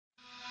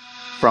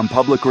From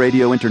Public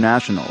Radio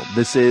International,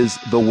 this is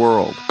The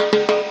World,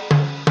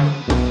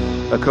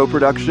 a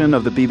co-production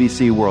of the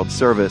BBC World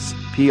Service,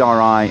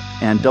 PRI,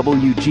 and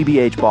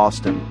WGBH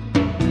Boston.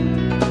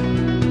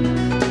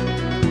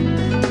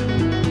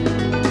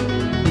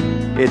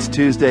 It's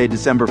Tuesday,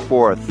 December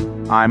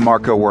 4th. I'm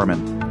Marco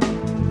Werman.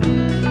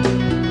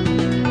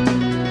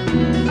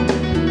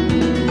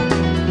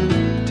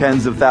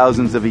 Tens of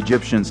thousands of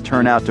Egyptians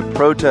turn out to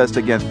protest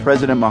against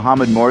President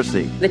Mohamed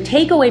Morsi. The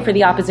takeaway for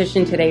the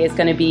opposition today is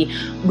going to be,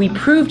 we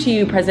prove to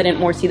you, President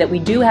Morsi, that we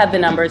do have the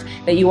numbers,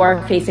 that you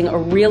are facing a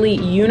really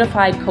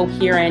unified,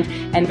 coherent,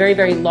 and very,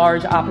 very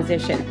large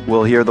opposition.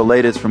 We'll hear the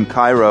latest from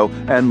Cairo,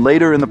 and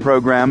later in the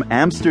program,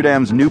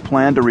 Amsterdam's new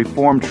plan to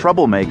reform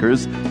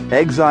troublemakers,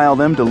 exile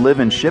them to live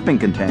in shipping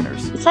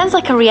containers. It sounds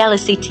like a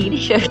reality TV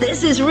show.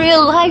 This is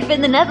real life in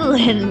the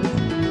Netherlands.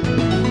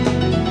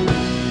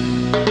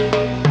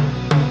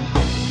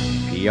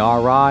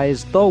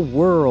 PRI's The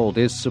World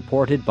is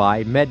supported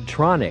by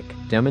Medtronic,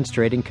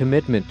 demonstrating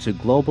commitment to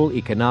global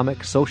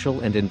economic, social,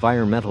 and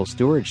environmental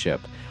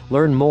stewardship.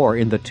 Learn more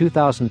in the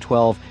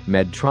 2012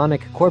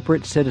 Medtronic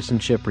Corporate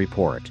Citizenship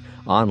Report,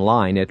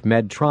 online at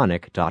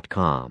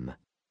medtronic.com.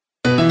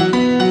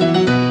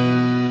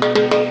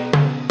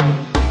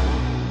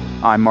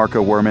 I'm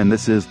Marco Werman.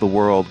 This is The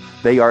World.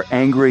 They are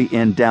angry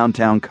in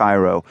downtown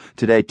Cairo.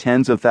 Today,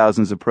 tens of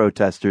thousands of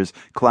protesters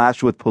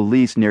clashed with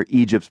police near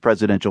Egypt's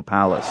presidential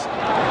palace.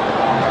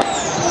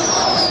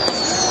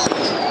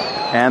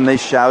 And they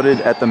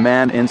shouted at the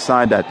man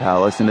inside that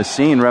palace in a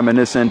scene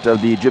reminiscent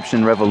of the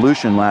Egyptian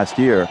revolution last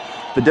year.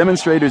 The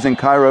demonstrators in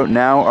Cairo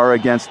now are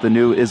against the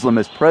new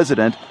Islamist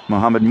president,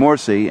 Mohamed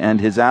Morsi,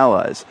 and his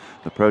allies.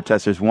 The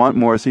protesters want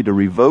Morsi to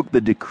revoke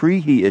the decree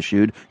he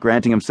issued,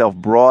 granting himself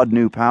broad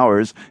new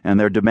powers, and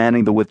they're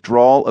demanding the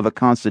withdrawal of a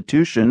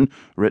constitution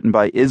written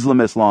by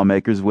Islamist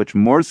lawmakers, which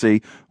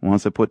Morsi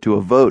wants to put to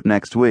a vote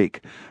next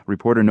week.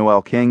 Reporter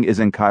Noel King is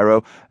in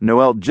Cairo.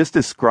 Noel, just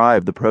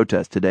describe the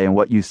protest today and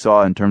what you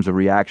saw in terms of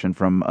reaction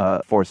from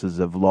forces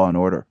of law and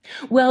order.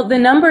 Well, the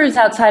numbers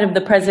outside of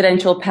the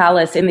presidential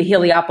palace in the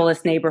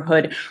Heliopolis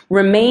neighborhood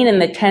remain in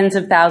the tens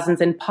of thousands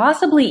and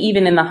possibly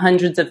even in the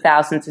hundreds of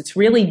thousands. It's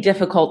really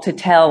difficult to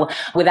tell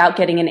without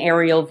getting an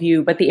aerial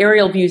view, but the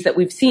aerial views that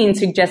we've seen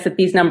suggest that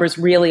these numbers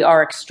really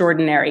are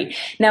extraordinary.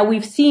 Now,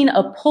 we've seen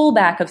a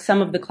pullback of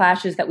some of the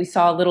clashes that we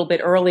saw a little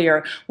bit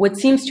earlier. What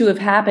seems to have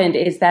happened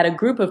is that a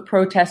group of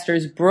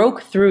protesters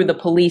broke through the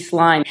police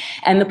line,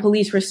 and the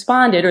police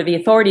responded, or the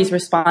authorities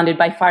responded,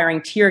 by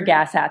firing tear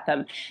gas at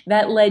them.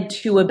 That led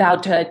to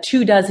about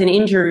 24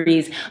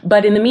 injuries,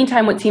 but in the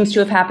meantime, what seems to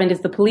have happened is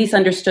the police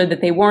understood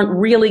that they weren't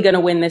really going to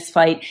win this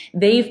fight.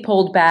 They've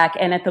pulled back,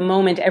 and at the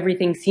moment,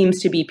 everything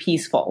seems to be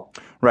peaceful.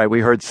 Right.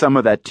 We heard some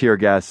of that tear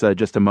gas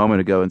just a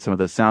moment ago and some of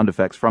the sound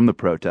effects from the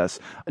protests.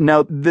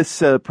 Now,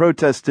 this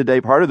protest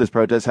today, part of this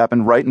protest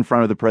happened right in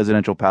front of the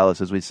presidential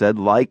palace, as we said,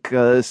 like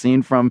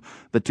seen from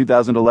the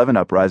 2011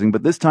 uprising.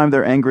 But this time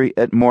they're angry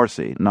at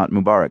Morsi, not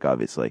Mubarak,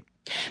 obviously.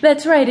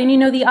 That's right.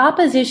 And, the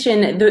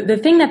opposition, the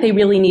thing that they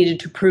really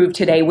needed to prove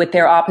today with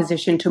their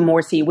opposition to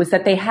Morsi was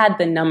that they had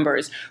the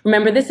numbers.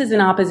 Remember, this is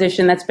an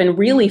opposition that's been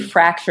really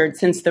fractured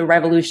since the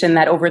revolution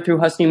that overthrew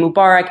Hosni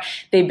Mubarak.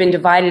 They've been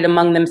divided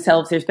among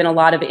themselves. There's been a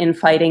lot of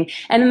infighting.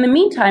 And in the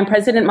meantime,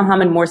 President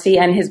Mohamed Morsi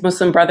and his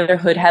Muslim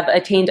Brotherhood have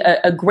attained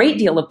a great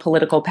deal of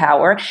political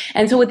power.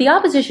 And so what the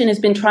opposition has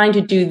been trying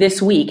to do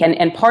this week,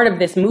 and part of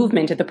this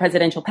movement at the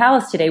presidential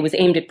palace today was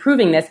aimed at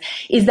proving this,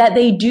 is that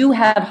they do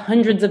have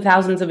hundreds of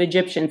thousands of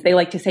Egyptians, they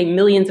like to say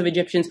millions of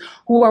Egyptians,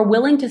 who are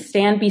willing to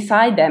stand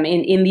beside them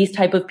in these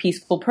type of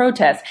peaceful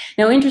protests.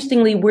 Now,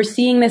 interestingly, we're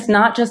seeing this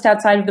not just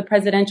outside of the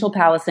presidential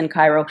palace in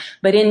Cairo,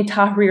 but in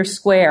Tahrir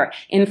Square,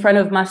 in front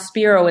of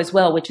Maspero as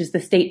well, which is the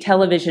state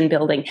television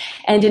building,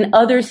 and in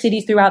other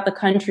cities throughout the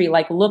country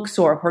like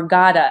Luxor,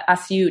 Hurghada,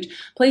 Asyut,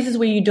 places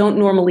where you don't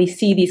normally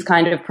see these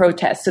kind of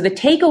protests. So the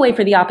takeaway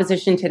for the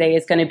opposition today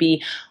is going to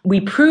be, we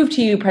prove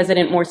to you,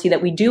 President Morsi,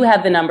 that we do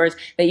have the numbers,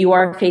 that you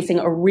are facing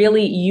a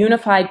really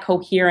unified,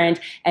 coherent,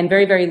 and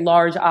very, very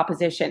large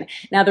opposition.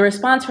 Now, the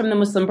response from the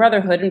Muslim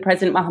Brotherhood and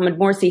President Mohamed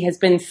Morsi has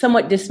been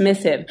somewhat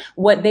dismissive.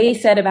 What they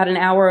said about an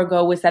hour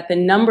ago was that the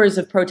numbers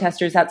of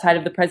protesters outside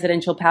of the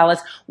presidential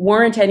palace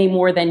weren't any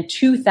more than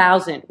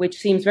 2,000, which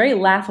seems very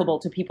laughable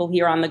to people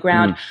here on the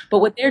ground. But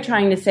what they're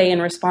trying to say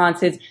in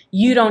response is,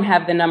 you don't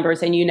have the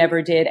numbers and you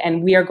never did,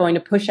 and we are going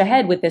to push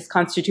ahead with this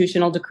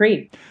constitutional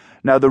decree.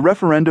 Now, the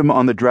referendum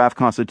on the draft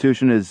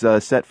constitution is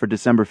set for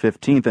December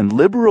 15th, and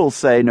liberals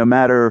say no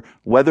matter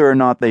whether or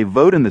not they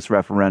vote in this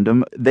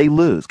referendum, they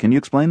lose. Can you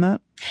explain that?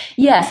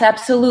 Yes,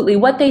 absolutely.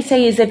 What they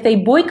say is if they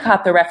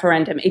boycott the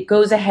referendum, it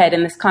goes ahead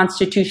and this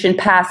constitution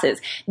passes,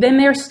 then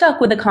they're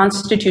stuck with a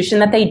constitution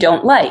that they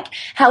don't like.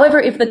 However,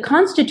 if the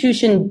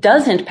constitution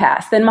doesn't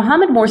pass, then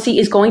Mohamed Morsi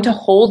is going to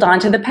hold on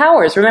to the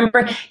powers.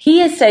 Remember, he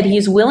has said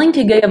he's willing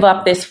to give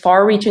up this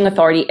far-reaching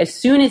authority as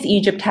soon as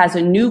Egypt has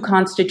a new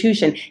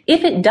constitution.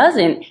 If it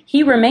doesn't,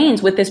 he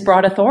remains with this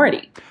broad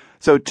authority.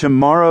 So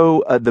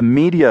tomorrow, the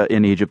media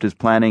in Egypt is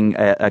planning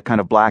a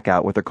kind of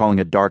blackout, what they're calling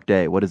a dark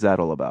day. What is that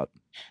all about?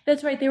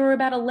 That's right. There were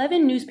about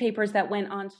 11 newspapers that went on